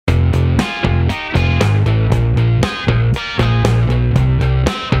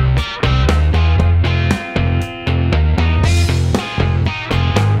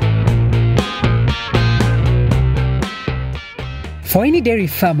For any dairy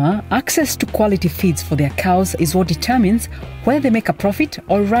farmer, access to quality feeds for their cows is what determines whether they make a profit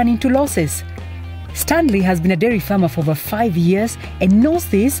or run into losses. Stanley has been a dairy farmer for over 5 years and knows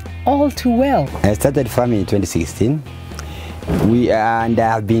this all too well. I started farming in 2016. I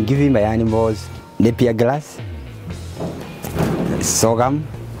have been giving my animals napier grass, sorghum,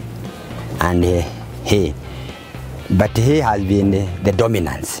 and hay. But hay has been the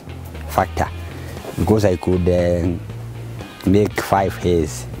dominance factor because I could make 5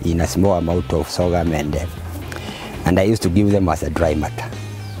 hays in a small amount of sorghum, and I used to give them as a dry matter.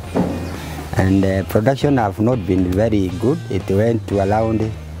 And production have not been very good. It went to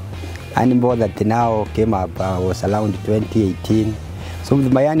around, animal that now came up was around 2018. So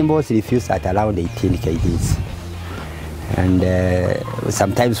my animals refused at around 18 kgs. And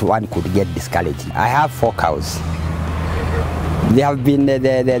sometimes one could get discouraged. I have 4 cows. They have been,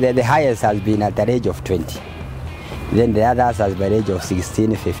 the highest has been at the age of 20. Then the others has by the age of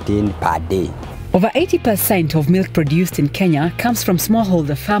 16, 15 per day. Over 80% of milk produced in Kenya comes from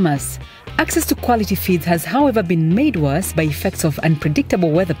smallholder farmers. Access to quality feeds has, however, been made worse by effects of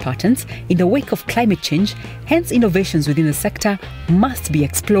unpredictable weather patterns in the wake of climate change. Hence, innovations within the sector must be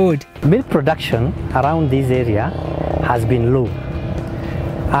explored. Milk production around this area has been low,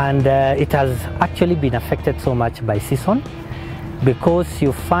 and it has actually been affected so much by season, because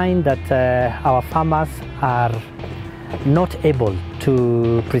you find that our farmers are not able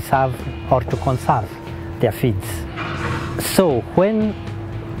to preserve or to conserve their feeds. So when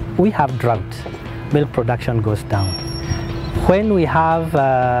we have drought, milk production goes down. When we have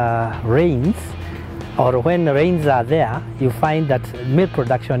rains, or when rains are there, you find that milk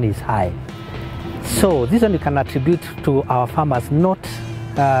production is high. So this one you can attribute to our farmers not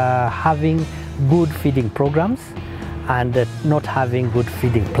having good feeding programs and not having good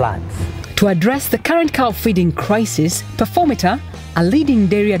feeding plans. To address the current cow feeding crisis, Performita, a leading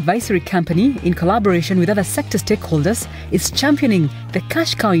dairy advisory company in collaboration with other sector stakeholders, is championing the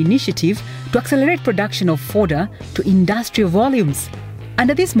CashCow initiative to accelerate production of fodder to industrial volumes.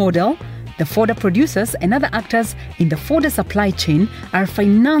 Under this model, the fodder producers and other actors in the fodder supply chain are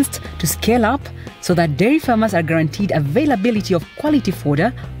financed to scale up so that dairy farmers are guaranteed availability of quality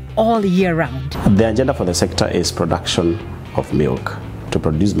fodder all year round. The agenda for the sector is production of milk, to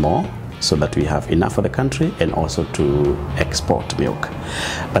produce more so that we have enough for the country and also to export milk.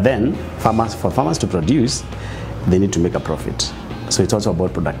 But then for farmers to produce, they need to make a profit. So it's also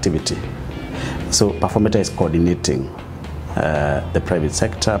about productivity. So Performita is coordinating the private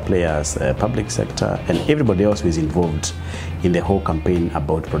sector players, public sector, and everybody else who is involved in the whole campaign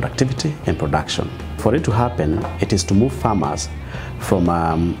about productivity and production. For it to happen, it is to move farmers from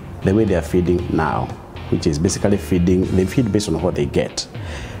the way they are feeding now, which is basically they feed based on what they get,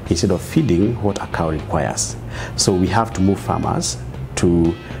 instead of feeding what a cow requires. So we have to move farmers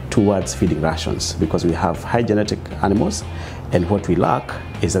towards feeding rations, because we have high genetic animals, and what we lack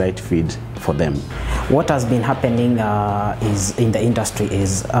is right feed for them. What has been happening is in the industry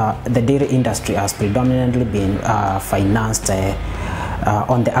is the dairy industry has predominantly been financed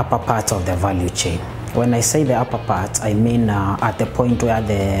on the upper parts of the value chain. When I say the upper parts, I mean at the point where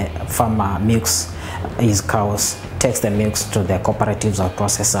the farmer milks his cows, takes the milks to the cooperatives or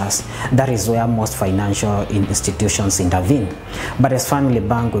processors. That is where most financial institutions intervene. But as Family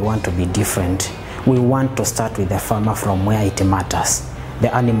Bank, we want to be different. We want to start with the farmer from where it matters,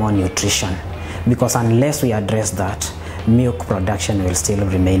 the animal nutrition. Because unless we address that, milk production will still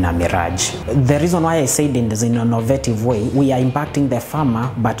remain a mirage. The reason why I said in this innovative way, we are impacting the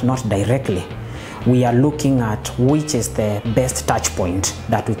farmer, but not directly. We are looking at which is the best touch point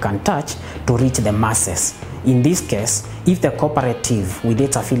that we can touch to reach the masses. In this case, if the cooperative with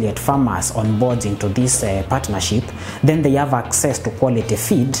its affiliate farmers onboards into this partnership, then they have access to quality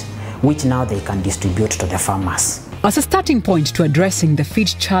feed, which now they can distribute to the farmers. As a starting point to addressing the feed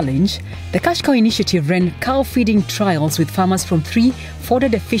challenge, the CashCow initiative ran cow feeding trials with farmers from 3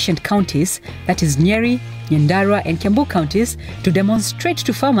 fodder-deficient counties, that is Nyeri, Nyandarua and Kiambu counties, to demonstrate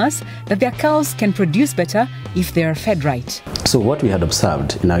to farmers that their cows can produce better if they are fed right. So what we had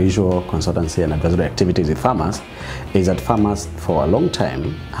observed in our usual consultancy and advisory activities with farmers is that farmers for a long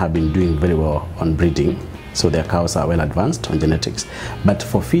time have been doing very well on breeding. So their cows are well advanced on genetics. But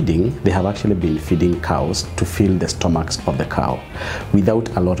for feeding, they have actually been feeding cows to fill the stomachs of the cow without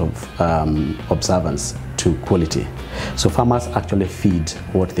a lot of observance to quality. So farmers actually feed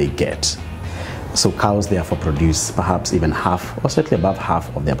what they get. So cows therefore produce perhaps even half or slightly above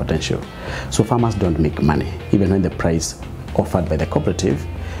half of their potential. So farmers don't make money, even when the price offered by the cooperative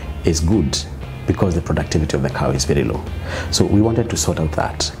is good. because the productivity of the cow is very low. So we wanted to sort out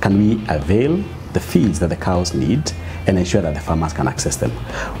that. Can we avail the feeds that the cows need and ensure that the farmers can access them?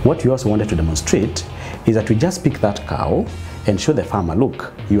 What we also wanted to demonstrate is that we just pick that cow and show the farmer,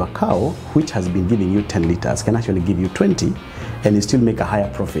 look, your cow, which has been giving you 10 liters, can actually give you 20, and you still make a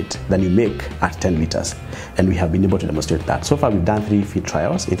higher profit than you make at 10 liters. And we have been able to demonstrate that. So far, we've done 3 feed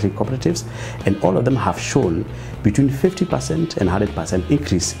trials in 3 cooperatives, and all of them have shown between 50% and 100%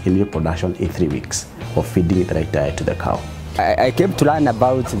 increase in milk production in 3 weeks of feeding the right diet to the cow. I came to learn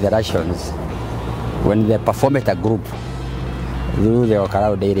about the rations when the performata group through the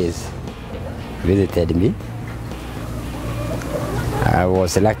Okarao dairies visited me. I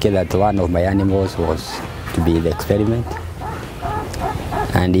was lucky that one of my animals was to be the experiment,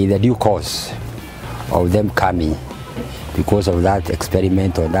 and in the due course of them coming, because of that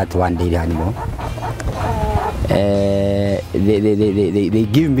experiment on that one dairy animal, they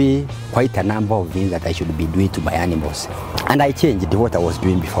give me quite a number of things that I should be doing to my animals, and I changed what I was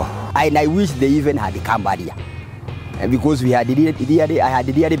doing before. And I wish they even had come earlier, because I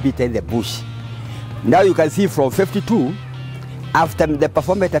had really beaten the bush. Now you can see from 52, after the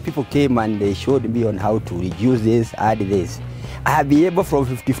performata people came and they showed me on how to reduce this, add this, I have been able from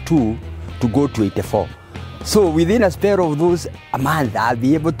 52 to go to 84. So within a spare of those a month, I'll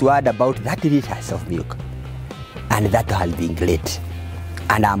be able to add about 30 liters of milk. And that has been great.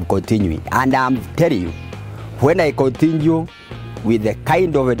 And I'm continuing. And I'm telling you, when I continue with the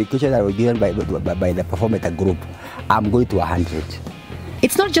kind of education that was given by the performata group, I'm going to 100.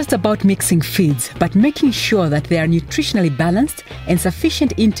 It's not just about mixing feeds, but making sure that they are nutritionally balanced and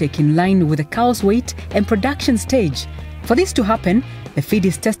sufficient intake in line with the cow's weight and production stage. For this to happen, the feed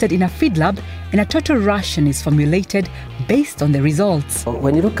is tested in a feed lab and a total ration is formulated based on the results.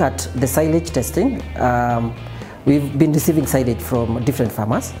 When you look at the silage testing, we've been receiving silage from different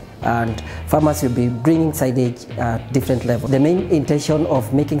farmers, and farmers will be bringing silage at different levels. The main intention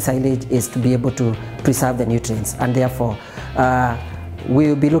of making silage is to be able to preserve the nutrients, and therefore we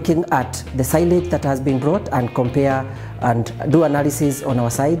will be looking at the silage that has been brought and compare and do analysis on our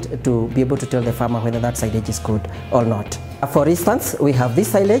side to be able to tell the farmer whether that silage is good or not. For instance, we have this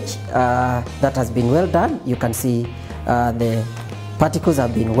silage that has been well done. You can see the particles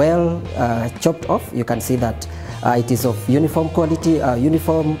have been well chopped off. You can see that it is of uniform quality,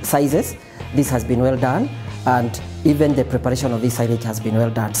 uniform sizes. This has been well done, and even the preparation of this silage has been well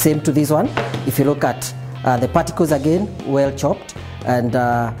done. Same to this one. If you look at the particles again, well chopped, and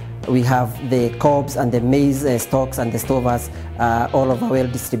we have the cobs and the maize stalks and the stovers all over well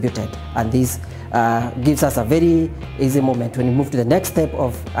distributed, and this gives us a very easy moment when we move to the next step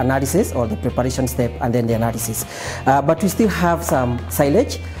of analysis, or the preparation step and then the analysis. But we still have some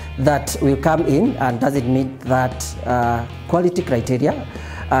silage that will come in and doesn't meet that quality criteria,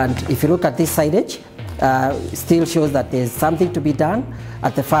 and if you look at this silage, still shows that there's something to be done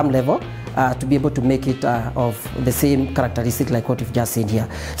at the farm level to be able to make it of the same characteristic like what we've just seen here.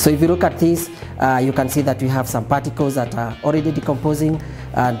 So if you look at this, you can see that we have some particles that are already decomposing,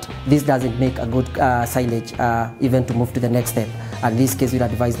 and this doesn't make a good silage even to move to the next step. And in this case, we'll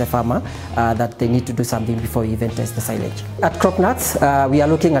advise the farmer that they need to do something before we even test the silage. At crop nuts, we are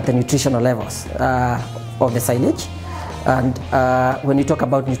looking at the nutritional levels of the silage. And when we talk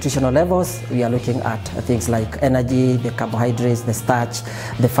about nutritional levels, we are looking at things like energy, the carbohydrates, the starch,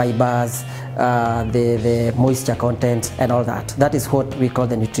 the fibers, the moisture content, and all that. That is what we call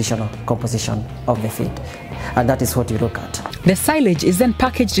the nutritional composition of the feed, and that is what we look at. The silage is then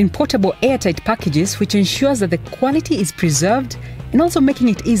packaged in portable airtight packages, which ensures that the quality is preserved, and also making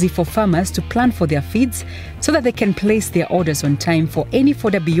it easy for farmers to plan for their feeds so that they can place their orders on time for any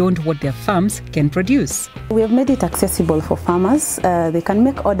fodder beyond what their farms can produce. We have made it accessible for farmers. They can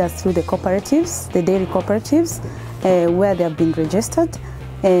make orders through the cooperatives, the dairy cooperatives, where they have been registered,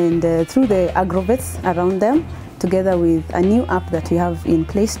 and through the agrovets around them, together with a new app that we have in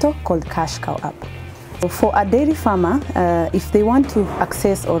Play Store called CashCow app. For a dairy farmer, if they want to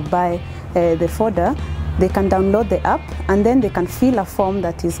access or buy the fodder, they can download the app, and then they can fill a form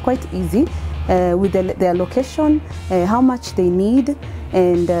that is quite easy with their location, how much they need,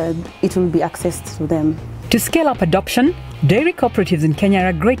 and it will be accessed to them. To scale up adoption, dairy cooperatives in Kenya are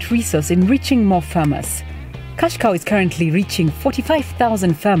a great resource in reaching more farmers. CashCow is currently reaching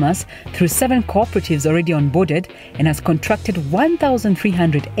 45,000 farmers through 7 cooperatives already onboarded, and has contracted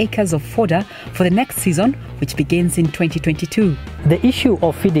 1,300 acres of fodder for the next season, which begins in 2022. The issue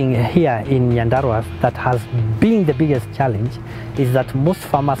of feeding here in Nyandarua that has been the biggest challenge is that most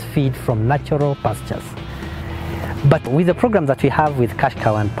farmers feed from natural pastures. But with the program that we have with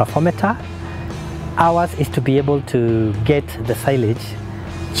CashCow and Performata, ours is to be able to get the silage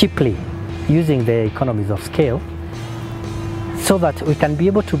cheaply using the economies of scale so that we can be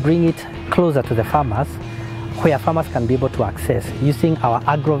able to bring it closer to the farmers, where farmers can be able to access using our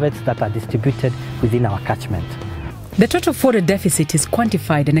agrovets that are distributed within our catchment. The total fodder deficit is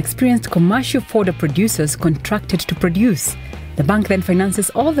quantified and experienced commercial fodder producers contracted to produce. The bank then finances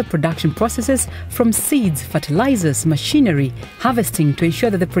all the production processes from seeds, fertilizers, machinery, harvesting to ensure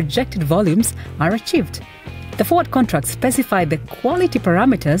that the projected volumes are achieved. The forward contracts specify the quality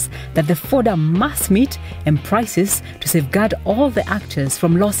parameters that the fodder must meet and prices to safeguard all the actors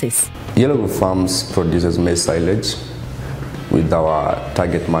from losses. Yellow Farms produces maize silage, with our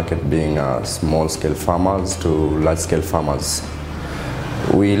target market being small-scale farmers to large-scale farmers.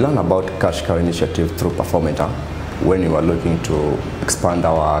 We learn about CashCow initiative through Performator when we were looking to expand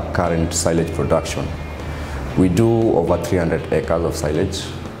our current silage production. We do over 300 acres of silage,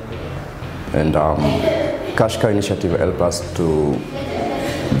 and CashCow initiative helped us to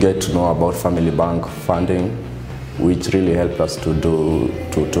get to know about family bank funding, which really helped us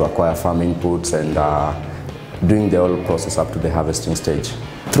to acquire farm inputs and doing the whole process up to the harvesting stage.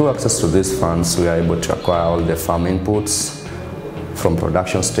 Through access to these funds, we are able to acquire all the farm inputs from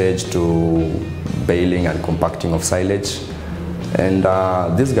production stage to baling and compacting of silage. And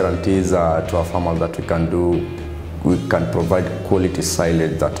this guarantees to our farmers that we can provide quality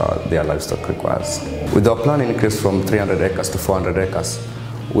silage that their livestock requires. With our plan increase from 300 acres to 400 acres,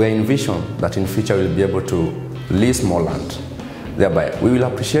 we envision that in future we'll be able to lease more land. Thereby, we will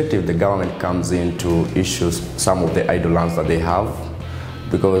appreciate if the government comes in to issue some of the idle lands that they have,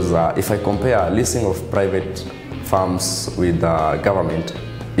 because if I compare leasing of private farms with government,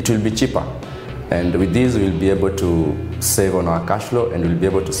 it will be cheaper. And with this, we'll be able to save on our cash flow, and we'll be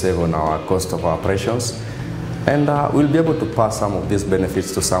able to save on our cost of our operations. And we'll be able to pass some of these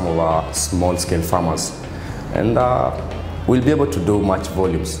benefits to some of our small-scale farmers. And we'll be able to do much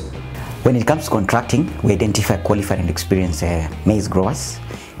volumes. When it comes to contracting, we identify qualified and experienced maize growers.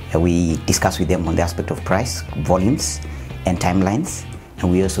 We discuss with them on the aspect of price, volumes, and timelines.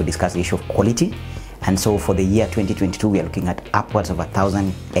 And we also discuss the issue of quality. And so for the year 2022, we are looking at upwards of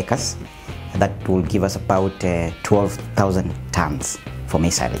 1,000 acres. That will give us about 12,000 tons for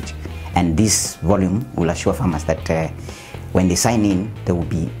maize silage. And this volume will assure farmers that when they sign in, they will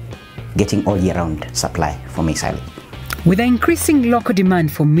be getting all year round supply for maize silage. With the increasing local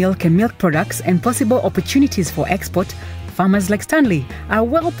demand for milk and milk products and possible opportunities for export, farmers like Stanley are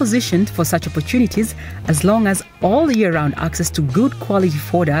well positioned for such opportunities as long as all year-round access to good quality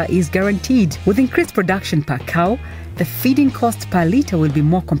fodder is guaranteed. With increased production per cow, the feeding cost per litre will be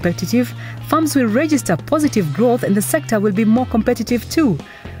more competitive, farms will register positive growth, and the sector will be more competitive too.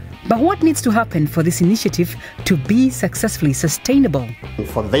 But what needs to happen for this initiative to be successfully sustainable?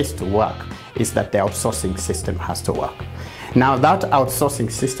 For this to work is that the outsourcing system has to work. Now that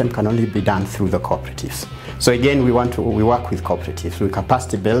outsourcing system can only be done through the cooperatives. So again, we work with cooperatives. We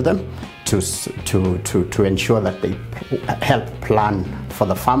capacity build them to ensure that they help plan for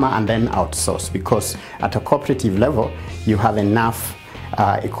the farmer and then outsource, because at a cooperative level, you have enough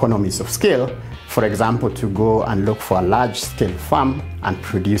economies of scale, for example, to go and look for a large-scale farm and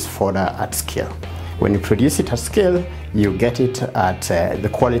produce fodder at scale. When you produce it at scale, you get it at, the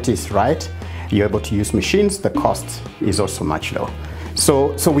quality is right, you're able to use machines, the cost is also much lower.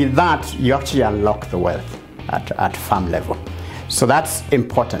 So with that, you actually unlock the wealth at farm level. So that's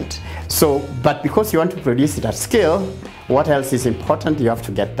important. But because you want to produce it at scale, what else is important? You have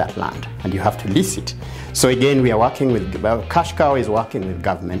to get that land and you have to lease it. So again, we are working with, CashCow is working with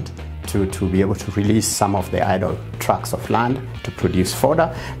government to be able to release some of the idle tracts of land to produce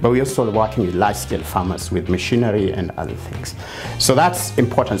fodder, but we're also working with large-scale farmers with machinery and other things. So that's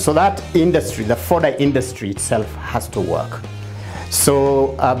important. So that industry, the fodder industry itself, has to work.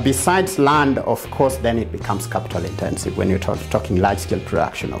 So besides land, of course, then it becomes capital intensive when you're talking large-scale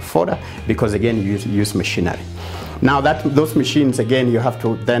production of fodder, because again, you use machinery. Now those machines, again, you have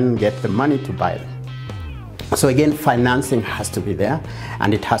to then get the money to buy them. So again, financing has to be there,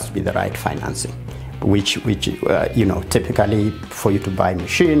 and it has to be the right financing, which typically for you to buy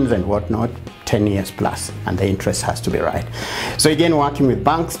machines and whatnot, 10 years plus, and the interest has to be right. So again, working with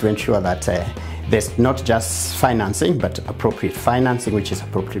banks to ensure that there's not just financing, but appropriate financing, which is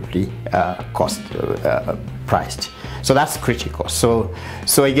appropriately cost priced. So that's critical. So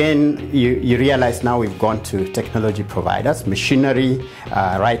again, you realize now we've gone to technology providers, machinery,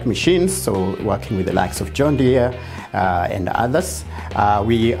 right machines, so working with the likes of John Deere and others.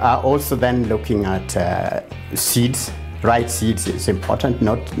 We are also then looking at seeds right seeds is important.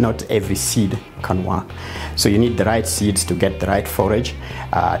 Not every seed can work. So you need the right seeds to get the right forage,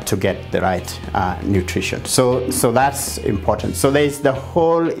 to get the right nutrition. So that's important. So there is the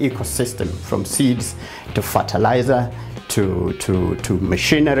whole ecosystem from seeds to fertilizer to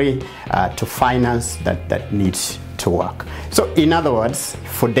machinery to finance that needs to work. So in other words,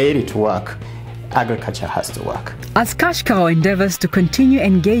 for dairy to work, agriculture has to work. As CashCow endeavors to continue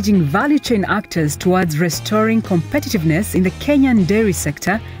engaging value chain actors towards restoring competitiveness in the Kenyan dairy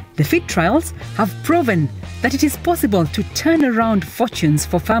sector, the feed trials have proven that it is possible to turn around fortunes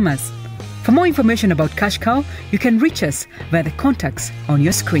for farmers. For more information about CashCow, you can reach us via the contacts on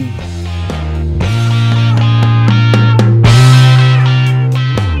your screen.